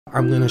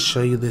I'm gonna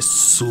show you this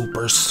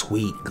super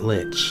sweet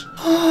glitch.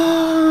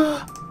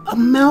 A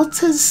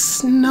melted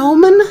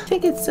snowman? I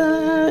think it's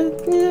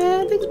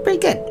pretty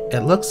good.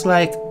 It looks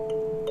like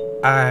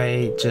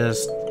I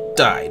just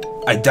died.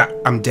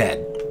 I'm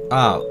dead.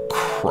 Oh,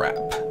 crap.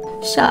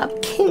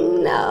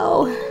 Shopking,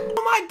 no.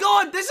 Oh my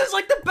god, this is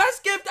like the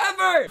best gift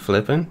ever!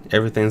 Flipping,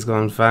 everything's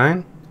going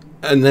fine,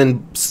 and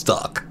then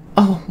stuck.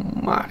 Oh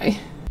my.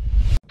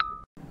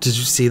 Did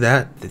you see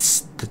that? Yeah,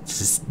 it's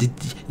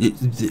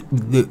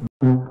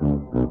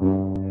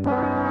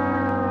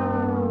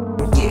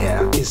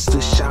the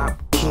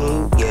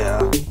Shopking,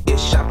 yeah,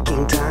 it's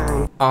Shopking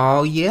time.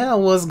 Oh yeah,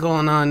 what's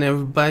going on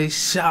everybody?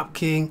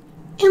 Shopking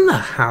in the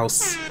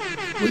house.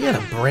 We got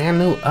a brand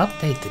new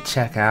update to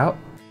check out.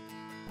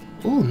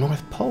 Ooh,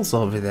 North Pole's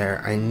over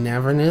there. I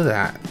never knew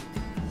that.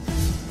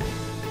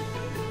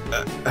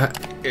 I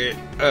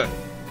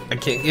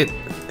can't get...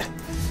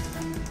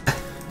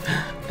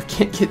 I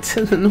can't get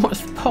to the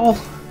North Pole.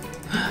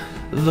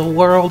 The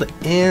world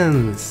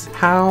ends.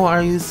 How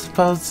are you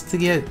supposed to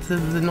get to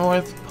the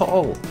North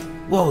Pole?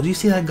 Whoa, do you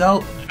see that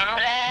goat?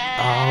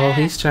 Oh,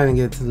 he's trying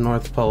to get to the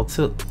North Pole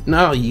too.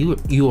 No,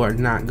 you are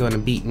not gonna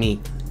beat me.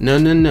 No,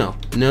 no, no.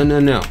 No, no,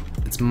 no.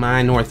 It's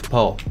my North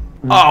Pole.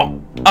 Oh,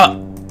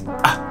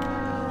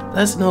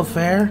 that's no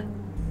fair.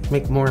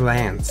 Make more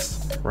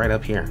lands right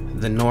up here.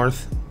 The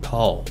North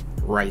Pole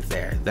right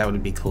there. That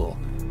would be cool.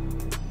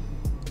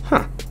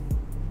 Huh.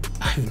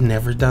 I've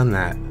never done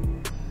that.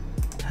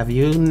 Have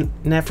you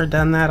never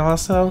done that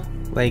also?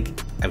 Like,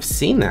 I've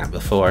seen that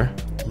before,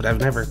 but I've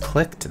never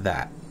clicked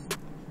that.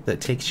 That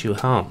takes you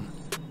home,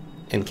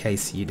 in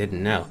case you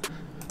didn't know.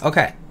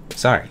 Okay,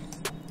 sorry.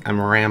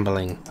 I'm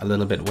rambling a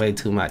little bit way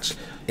too much.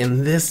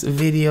 In this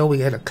video, we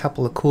got a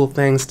couple of cool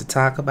things to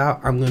talk about.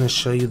 I'm gonna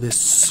show you this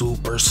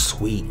super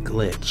sweet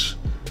glitch.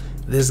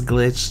 This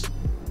glitch,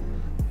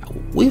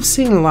 we've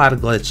seen a lot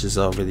of glitches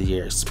over the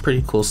years.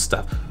 Pretty cool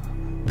stuff.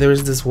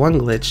 There's this one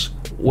glitch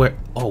where,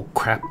 oh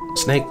crap,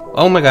 snake.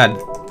 Oh my god.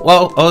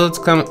 Whoa, oh, it's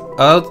coming.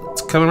 Oh,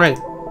 it's coming right.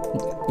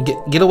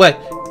 Get away.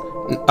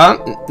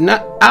 No,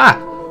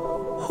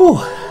 Whew,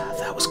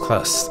 that was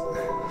close.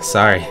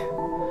 Sorry.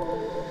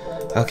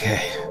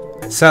 Okay.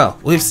 So,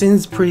 we've seen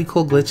these pretty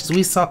cool glitches.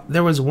 We saw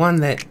there was one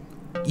that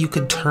you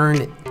could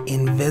turn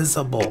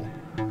invisible.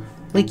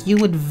 Like, you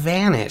would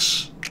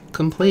vanish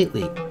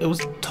completely. It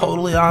was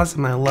totally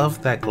awesome. I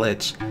loved that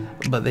glitch.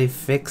 But they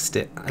fixed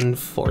it,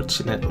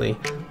 unfortunately.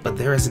 But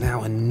there is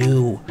now a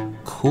new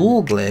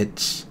cool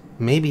glitch.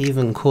 Maybe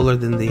even cooler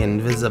than the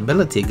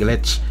invisibility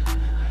glitch.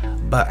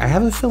 But I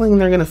have a feeling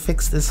they're gonna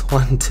fix this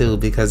one too,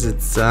 because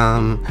it's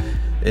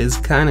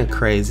kind of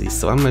crazy.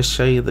 So I'm gonna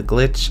show you the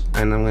glitch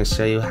and I'm gonna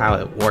show you how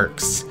it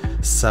works.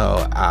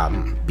 So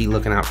be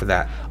looking out for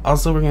that.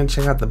 Also, we're gonna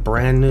check out the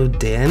brand new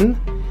den,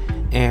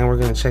 and we're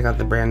gonna check out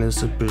the brand new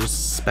super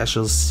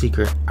special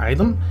secret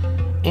item,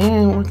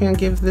 and we're gonna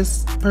give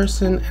this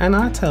person an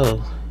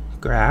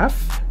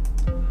autograph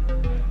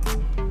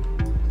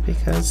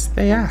because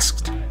they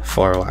asked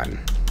for one.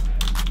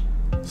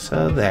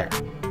 So there.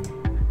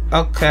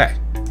 Okay,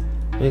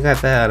 we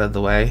got that out of the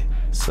way.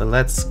 So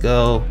let's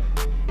go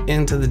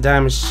into the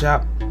diamond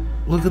shop.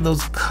 Look at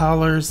those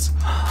colors.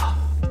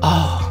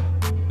 Oh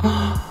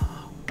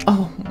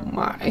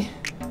my.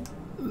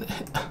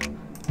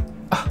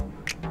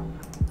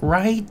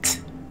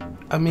 Right?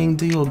 I mean,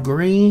 do you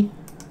agree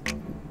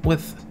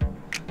with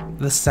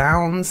the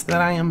sounds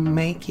that I am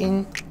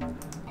making?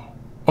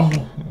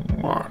 Oh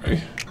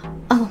my.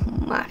 Oh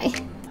my.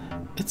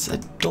 It's a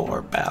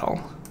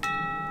doorbell.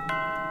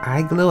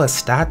 Igloo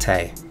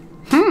estate.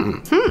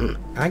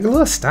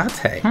 Igloo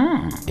estate.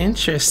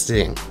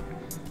 Interesting.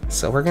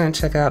 So we're gonna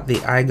check out the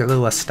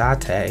Igloo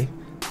estate,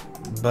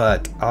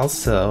 but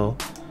also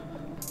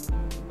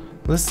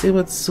let's see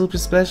what the super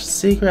special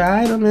secret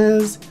item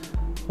is.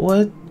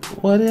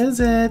 What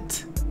is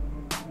it?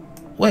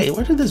 Wait,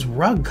 where did this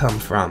rug come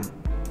from?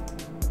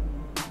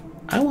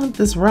 I want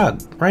this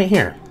rug right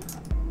here.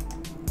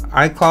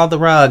 I call the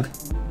rug.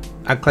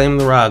 I claim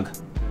the rug.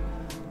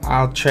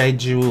 I'll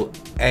trade you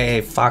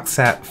a fox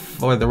hat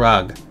for the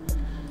rug.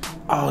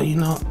 Oh, you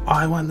know,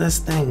 I want this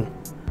thing.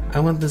 I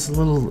want this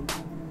little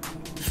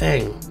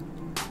thing.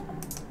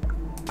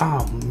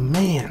 Oh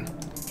man,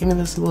 give me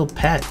this little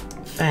pet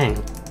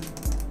thing.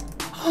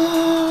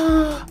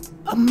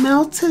 A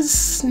melted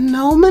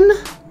snowman?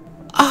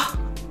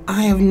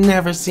 I have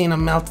never seen a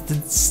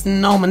melted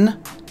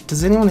snowman.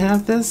 Does anyone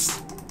have this?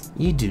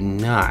 You do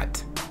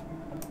not.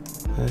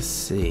 Let's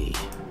see.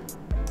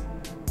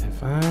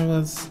 If I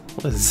was...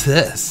 What is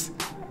this?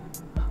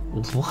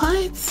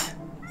 What?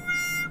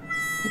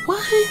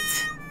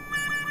 What?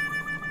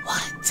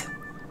 What?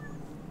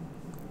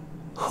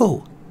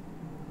 Who?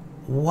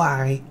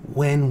 Why?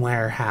 When?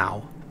 Where?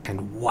 How?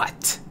 And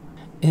what?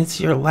 It's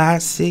your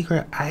last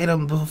secret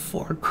item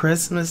before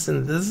Christmas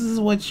and this is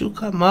what you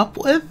come up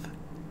with?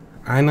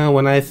 I know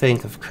when I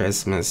think of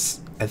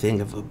Christmas, I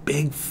think of a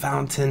big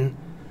fountain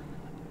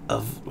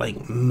of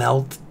like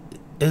melt.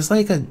 It's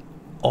like an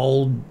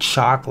old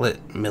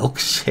chocolate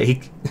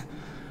milkshake.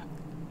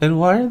 And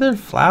why are there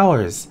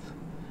flowers?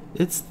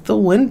 It's the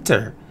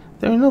winter.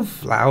 There are no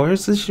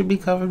flowers. It should be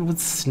covered with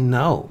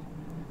snow.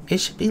 It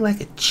should be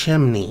like a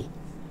chimney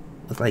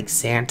with like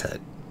Santa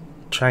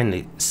trying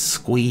to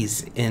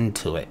squeeze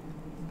into it.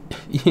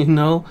 You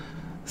know?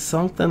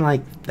 Something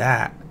like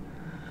that.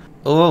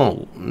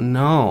 Oh,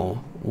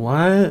 no.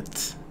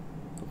 What?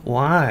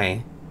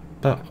 Why?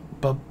 But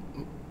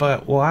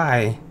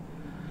why?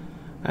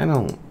 I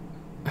don't.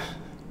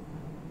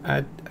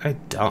 I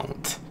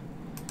don't.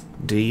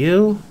 Do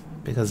you?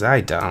 Because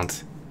I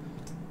don't.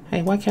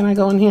 Hey, why can't I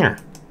go in here?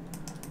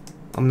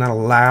 I'm not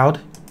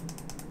allowed.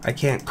 I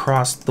can't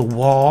cross the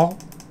wall.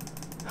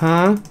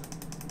 Huh?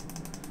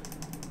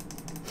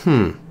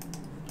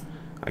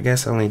 I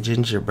guess only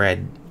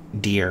gingerbread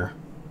deer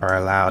are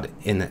allowed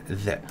in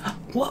there.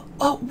 What?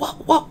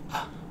 What?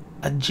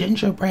 A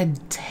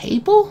gingerbread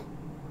table?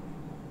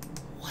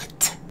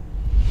 What?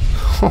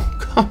 Oh,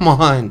 come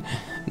on.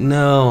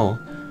 No.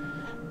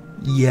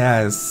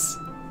 Yes.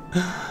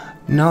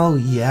 No,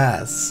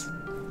 yes.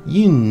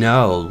 You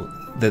know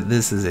that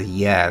this is a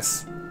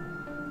yes.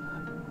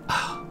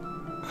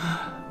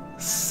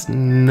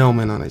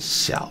 Snowman on a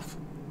shelf.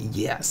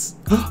 Yes.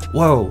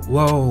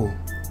 Whoa.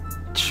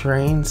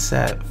 Train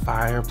set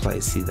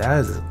fireplace. See, that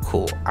is a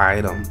cool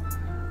item.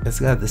 It's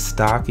got the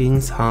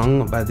stockings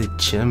hung by the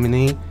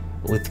chimney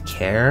with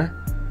care.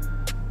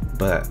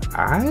 But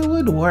I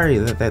would worry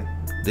that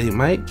they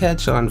might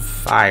catch on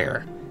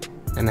fire.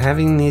 And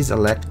having these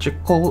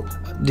electrical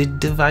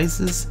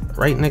devices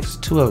right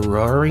next to a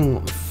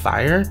roaring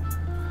fire,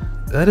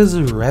 that is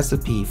a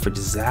recipe for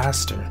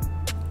disaster.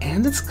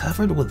 And it's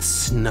covered with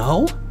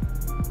snow?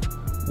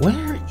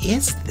 Where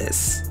is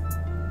this?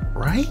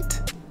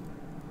 Right?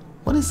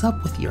 What is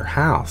up with your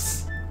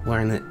house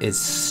when it is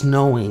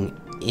snowing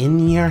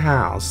in your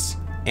house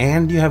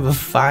and you have a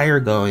fire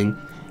going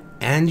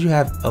and you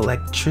have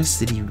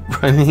electricity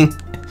running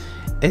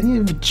and you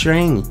have a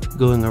train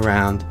going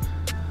around?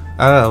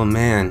 Oh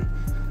man,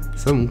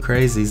 something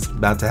crazy is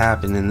about to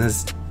happen in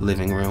this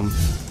living room.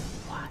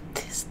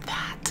 What is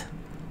that?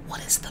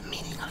 What is the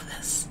meaning of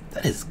this?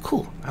 That is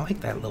cool. I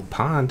like that little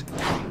pond.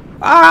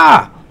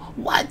 Ah!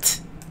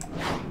 What?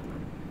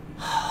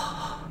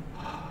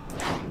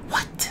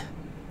 What?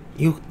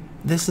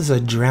 This is a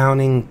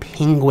drowning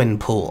penguin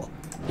pool.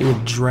 You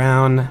would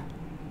drown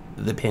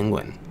the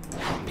penguin.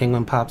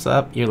 Penguin pops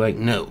up, you're like,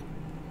 no.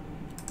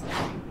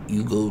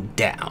 You go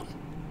down.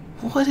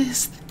 What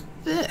is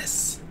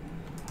this?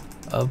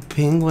 A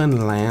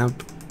penguin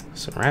lamp,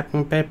 some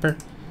wrapping paper,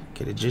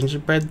 get a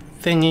gingerbread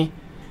thingy.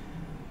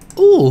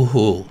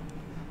 Ooh,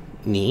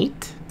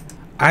 neat.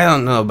 I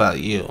don't know about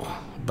you,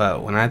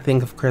 but when I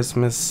think of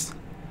Christmas,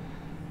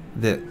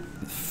 the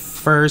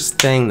first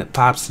thing that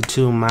pops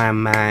into my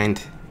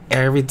mind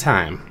every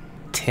time,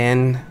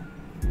 10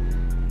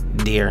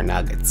 deer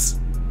nuggets.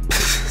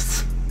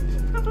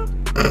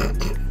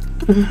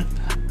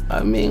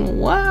 I mean,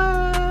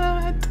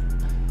 what?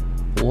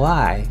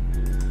 Why?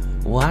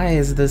 Why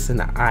is this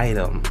an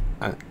item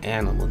on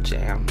Animal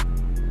Jam?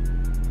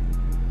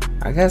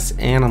 I guess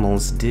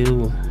animals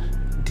do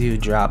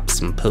drop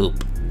some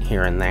poop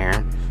here and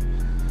there,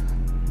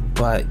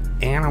 but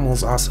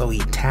animals also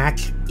attack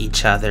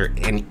each other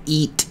and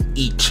eat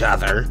each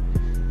other.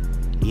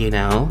 You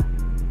know,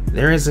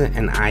 there isn't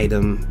an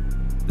item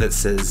that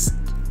says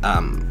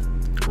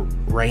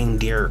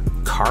reindeer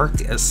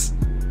carcass.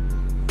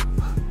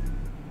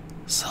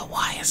 So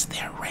why is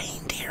there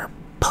reindeer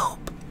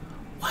poop?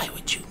 Why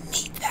would you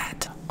need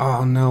that?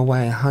 Oh, no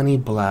way. Honey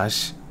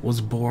Blush was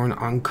born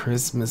on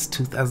Christmas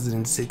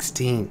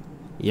 2016.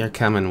 You're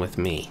coming with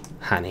me,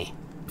 honey.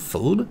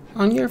 Food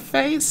on your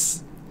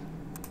face?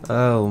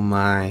 Oh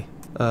my.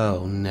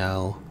 Oh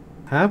no.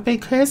 Happy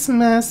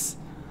Christmas.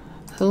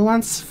 Who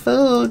wants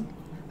food?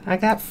 I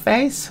got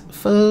face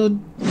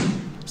food.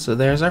 So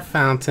there's our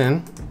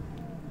fountain.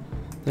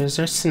 There's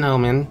our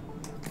snowman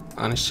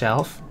on a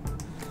shelf.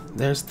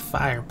 There's the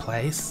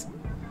fireplace.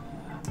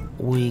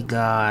 We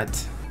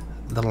got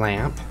the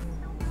lamp.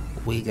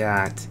 We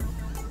got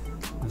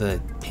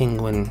the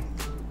penguin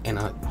in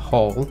a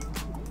hole.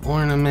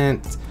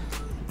 Ornament.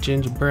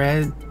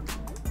 Gingerbread.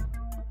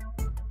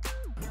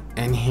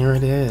 And here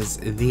it is.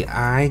 The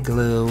eye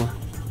glue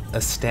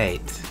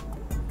estate.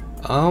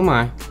 Oh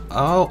my.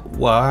 Oh,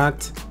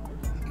 what?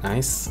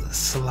 Nice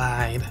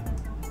slide.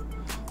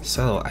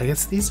 So, I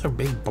guess these are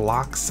big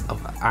blocks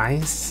of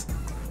ice.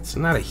 It's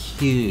not a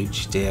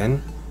huge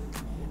den.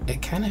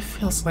 It kind of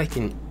feels like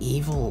an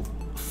evil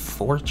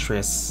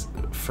fortress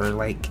for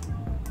like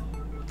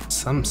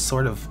some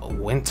sort of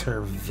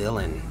winter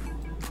villain,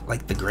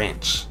 like the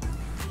Grinch.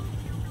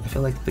 I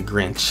feel like the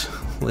Grinch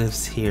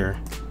lives here.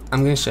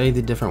 I'm gonna show you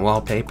the different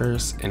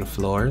wallpapers and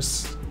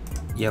floors.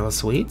 Yellow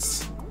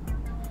Sweets,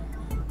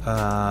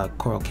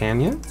 Coral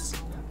Canyons,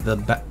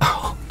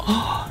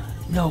 oh,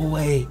 no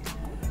way.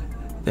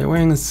 They're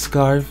wearing a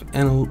scarf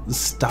and a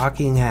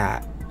stocking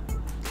hat.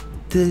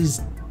 This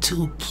is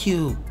too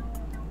cute.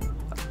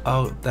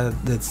 Oh,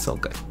 that's so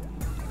good.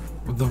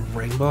 The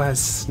rainbow has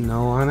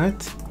snow on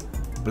it.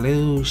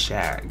 Blue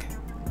shag.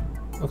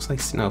 Looks like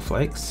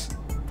snowflakes.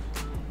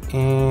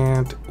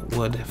 And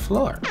wood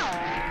floor.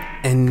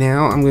 And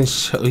now I'm gonna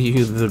show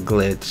you the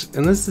glitch.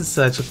 And this is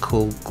such a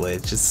cool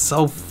glitch. It's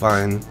so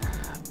fun.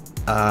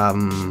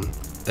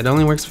 It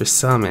only works for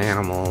some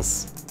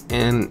animals.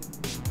 And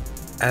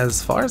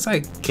as far as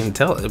I can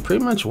tell, it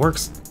pretty much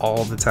works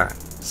all the time.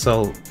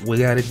 So we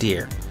got a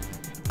deer.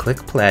 Click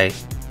play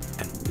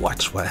and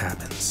watch what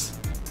happens.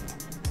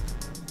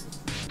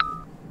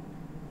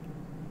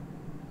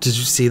 Did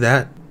you see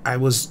that? I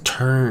was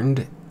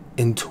turned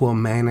into a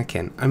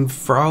mannequin. I'm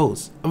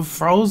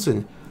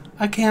frozen.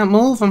 I can't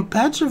move. I'm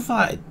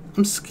petrified.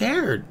 I'm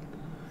scared.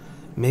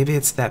 Maybe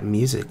it's that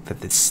music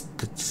that this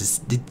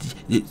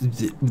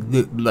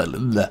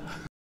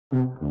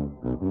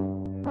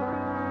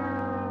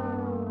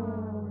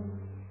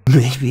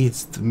Maybe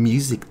it's the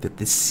music that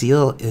the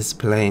seal is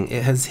playing.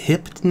 It has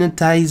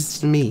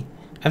hypnotized me.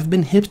 I've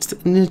been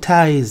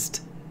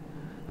hypnotized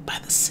by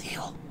the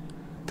seal.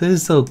 This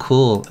is so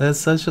cool. That's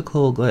such a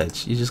cool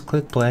glitch. You just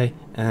click play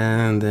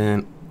and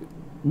then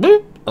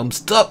boop, I'm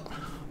stuck.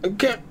 I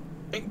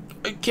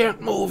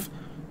can't move.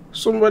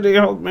 Somebody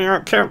help me. I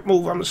can't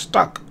move. I'm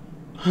stuck.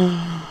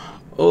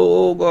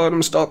 Oh God,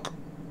 I'm stuck.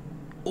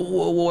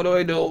 Oh, what do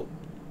I do?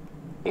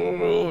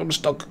 Oh, I'm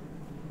stuck.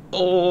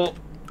 Oh,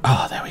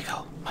 there we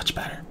go. Much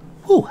better.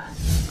 Whew.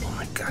 Oh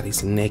my God,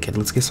 he's naked.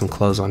 Let's get some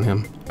clothes on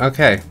him.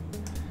 Okay.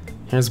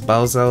 Here's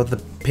Bozo the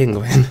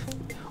penguin.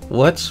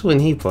 Watch when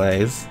he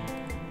plays.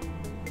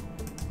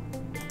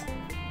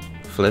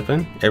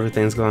 Flipping.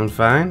 Everything's going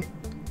fine.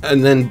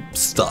 And then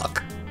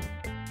stuck.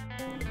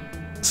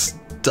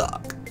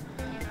 Stuck.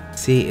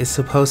 See, it's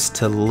supposed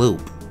to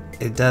loop.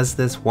 It does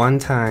this one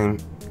time,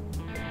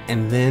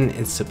 and then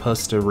it's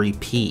supposed to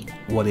repeat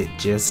what it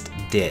just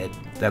did.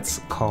 That's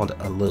called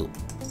a loop.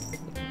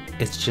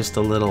 It's just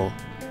a little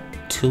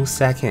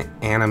 2-second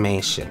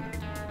animation,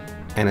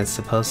 and it's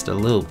supposed to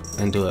loop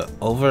and do it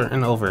over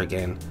and over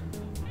again,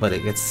 but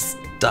it gets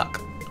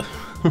stuck.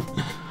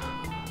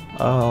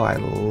 Oh, I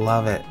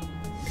love it.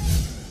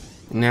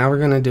 Now we're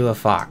gonna do a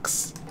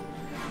fox.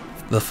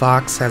 The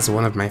fox has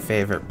one of my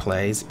favorite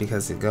plays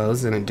because it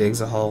goes and it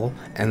digs a hole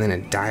and then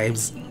it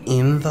dives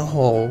in the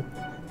hole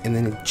and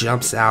then it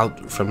jumps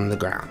out from the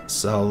ground.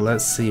 So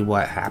let's see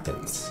what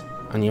happens.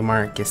 On your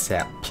mark, get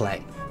set,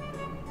 play.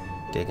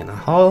 Digging a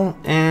hole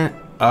and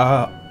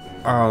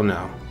oh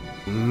no.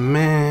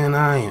 Man,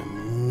 I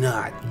am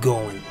not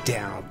going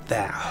down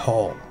that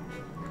hole.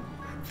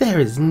 There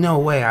is no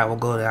way I will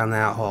go down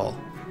that hole.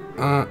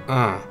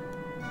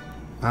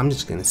 I'm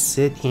just gonna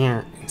sit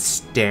here and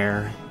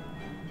stare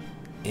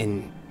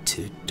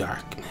into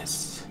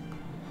darkness.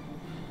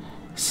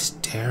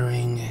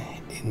 Staring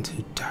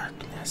into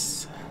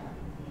darkness.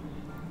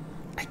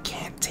 I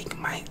can't take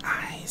my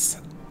eyes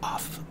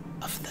off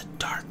of the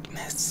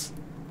darkness.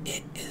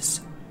 It is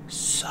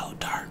so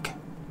dark.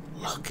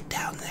 Look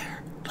down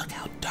there. Look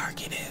how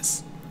dark it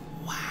is.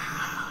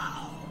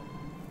 Wow.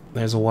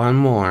 There's one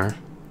more.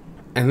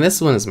 And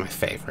this one is my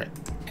favorite.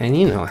 And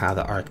you know how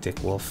the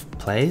Arctic wolf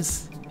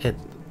plays. It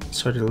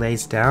sort of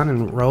lays down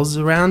and rolls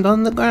around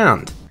on the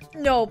ground.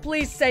 No,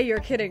 please say you're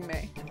kidding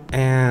me.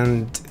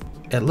 And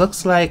it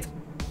looks like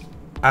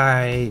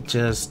I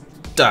just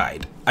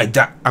died.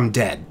 I'm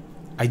dead.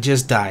 I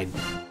just died.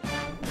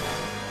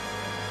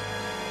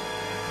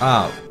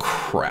 Oh,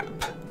 crap.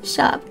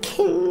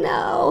 Shopking,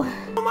 no.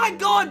 Oh my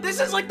God, this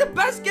is like the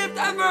best gift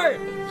ever!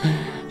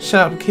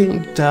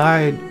 Shopking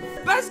died.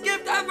 Best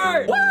gift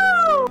ever!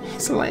 Woo!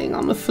 He's laying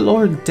on the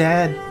floor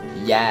dead.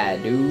 Yeah,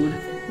 dude.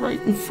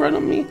 Right in front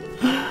of me.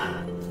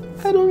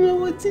 I don't know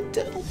what to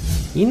do.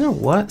 You know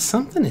what?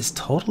 Something is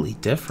totally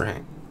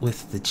different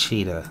with the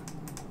cheetah.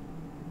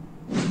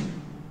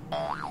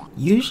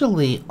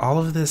 Usually all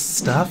of this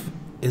stuff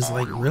is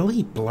like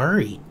really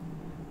blurry.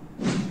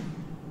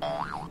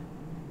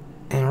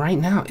 And right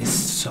now it's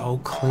so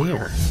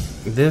clear.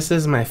 This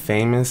is my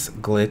famous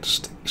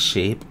glitched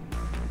sheep.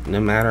 No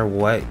matter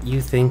what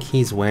you think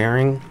he's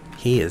wearing,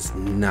 he is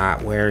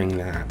not wearing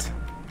that.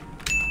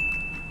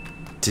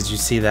 Did you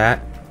see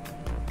that?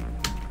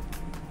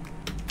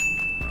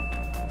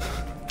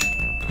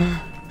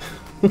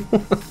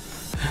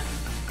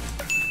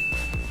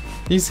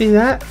 You see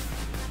that?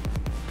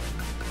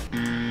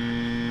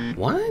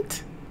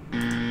 What?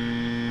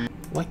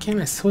 Why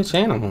can't I switch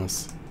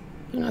animals?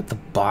 You're not the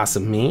boss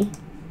of me.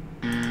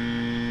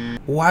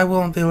 Why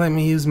won't they let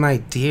me use my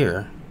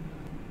deer?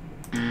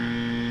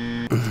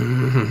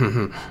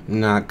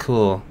 Not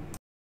cool.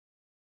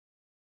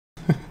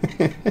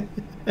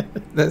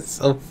 That's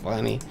so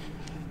funny.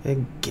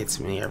 It gets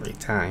me every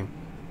time.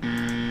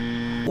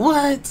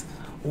 What?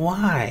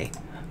 Why?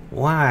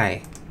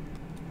 Why?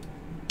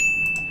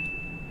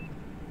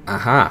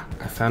 Aha,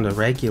 I found a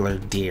regular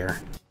deer.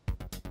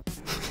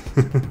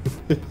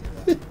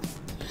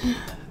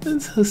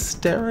 That's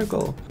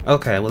hysterical.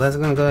 Okay, well that's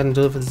gonna go ahead and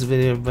do it for this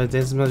video, but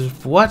thanks so much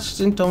for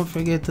watching. Don't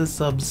forget to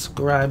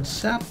subscribe.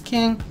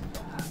 Shopking.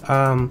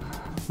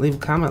 Leave a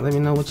comment, let me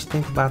know what you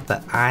think about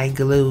the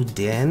igloo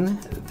den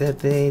that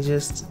they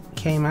just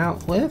came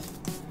out with.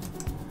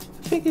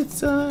 I think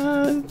it's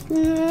yeah,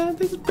 I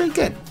think it's pretty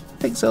good.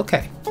 I think it's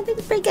okay. I think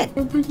it's pretty good.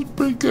 I think it's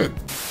pretty good.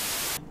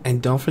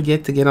 And don't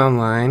forget to get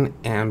online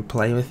and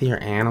play with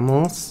your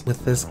animals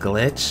with this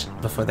glitch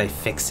before they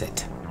fix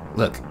it.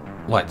 Look,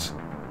 watch.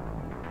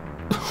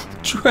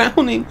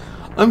 Drowning!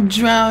 I'm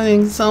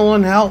drowning!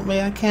 Someone help me!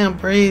 I can't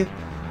breathe.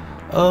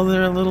 Oh,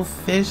 there are little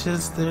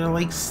fishes. They're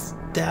like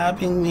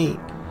stabbing me.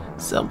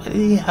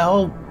 Somebody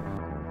help.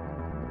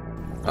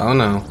 Oh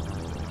no.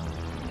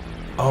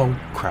 Oh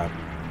crap.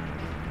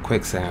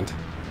 Quicksand.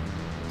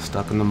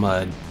 Stuck in the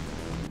mud.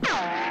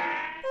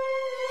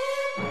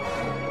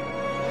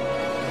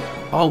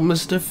 Oh,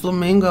 Mr.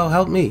 Flamingo,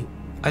 help me.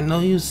 I know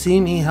you see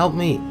me. Help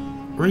me.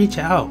 Reach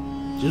out.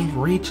 Just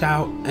reach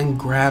out and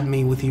grab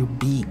me with your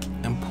beak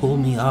and pull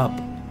me up.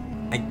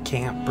 I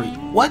can't breathe.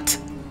 What?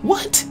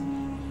 What?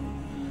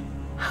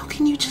 How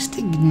can you just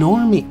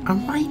ignore me?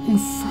 I'm right in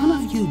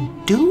front of you,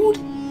 dude.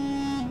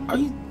 Are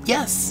you?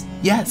 Yes.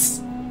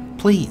 Yes.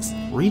 Please,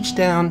 reach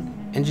down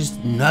and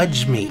just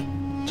nudge me.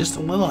 Just a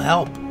little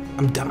help.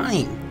 I'm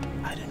dying.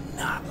 I do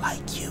not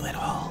like you.